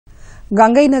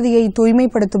கங்கை நதியை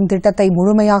தூய்மைப்படுத்தும் திட்டத்தை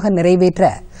முழுமையாக நிறைவேற்ற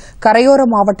கரையோர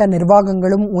மாவட்ட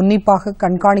நிர்வாகங்களும் உன்னிப்பாக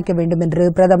கண்காணிக்க வேண்டும் என்று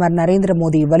பிரதமர் நரேந்திர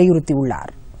மோடி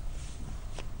வலியுறுத்தியுள்ளார்.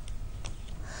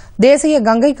 தேசிய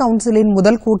கங்கை கவுன்சிலின்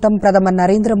முதல் கூட்டம் பிரதமர்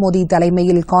நரேந்திர மோடி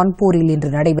தலைமையில் கான்பூரில்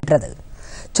இன்று நடைபெற்றது.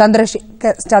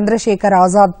 சந்திரசேகர்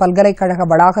ஆசாத் பல்கலைக்கழக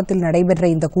வளாகத்தில் நடைபெற்ற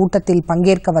இந்த கூட்டத்தில்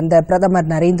பங்கேற்க வந்த பிரதமர்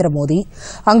நரேந்திர மோடி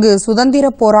அங்கு சுதந்திர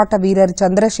போராட்ட வீரர்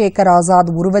சந்திரசேகர்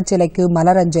ஆசாத் உருவச்சிலைக்கு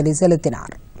மலரஞ்சலி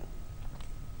செலுத்தினார்.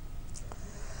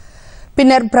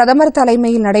 பின்னர் பிரதமர்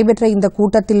தலைமையில் நடைபெற்ற இந்த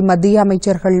கூட்டத்தில் மத்திய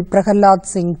அமைச்சர்கள் பிரகலாத்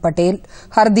சிங் பட்டேல்,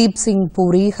 ஹர்தீப் சிங்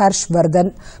பூரி, ஹர்ஷ்வர்தன்,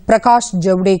 பிரகாஷ்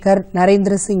ஜவ்டேகர்,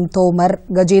 நரேந்திர சிங் தோமர்,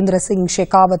 கஜேந்திர சிங்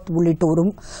ஷெகாவத்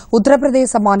உள்ளிட்டோரும்,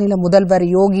 உத்தரப்பிரதேச மாநில முதல்வர்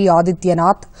யோகி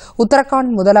ஆதித்யநாத்,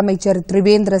 உத்தரகாண்ட் முதலமைச்சர்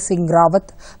திரிவேந்திர சிங்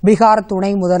ராவத், பீகார்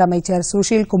துணை முதலமைச்சர்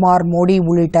சுஷில்குமார் மோடி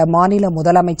உள்ளிட்ட மாநில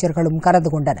முதலமைச்சர்களும்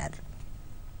கலந்து கொண்டனர்.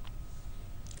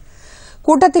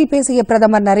 கூட்டத்தில் பேசிய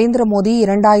பிரதமர் நரேந்திர மோடி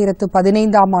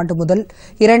 2015ஆம் ஆண்டு முதல்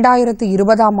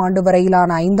 2020ஆம் ஆண்டு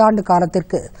வரையிலான 5 ஆண்டு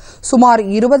காலத்திற்கு சுமார்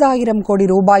 20,000 கோடி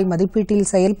ரூபாய் மதிப்பீட்டில்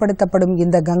செயல்படுத்தப்படும்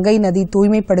இந்த கங்கை நதி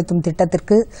தூய்மைப்படுத்தும்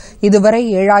திட்டத்திற்கு இதுவரை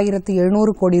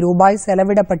 7,700 கோடி ரூபாய்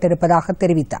செலவிடப்பட்டிருப்பதாக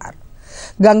தெரிவித்தார்.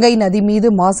 கங்கை நதி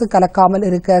மீது மாசு கலக்காமல்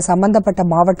இருக்க சம்பந்தப்பட்ட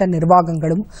மாவட்ட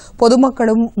நிர்வாகங்களும்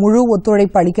பொதுமக்களும் முழு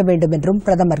ஒத்துழைப்பு அளிக்க வேண்டும் என்றும்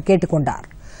பிரதமர் கேட்டுக் கொண்டார்.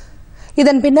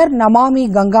 இதன் பின்னர் நமாமி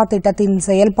கங்கா திட்டத்தின்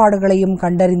செயல்பாடுகளையும்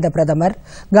கண்டறிந்த பிரதமர்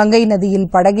கங்கை நதியில்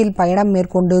படகில் பயணம்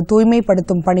மேற்கொண்டு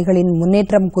தூய்மைப்படுத்தும் பணிகளின்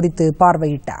முன்னேற்றம் குறித்து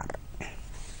பார்வையிட்டார்.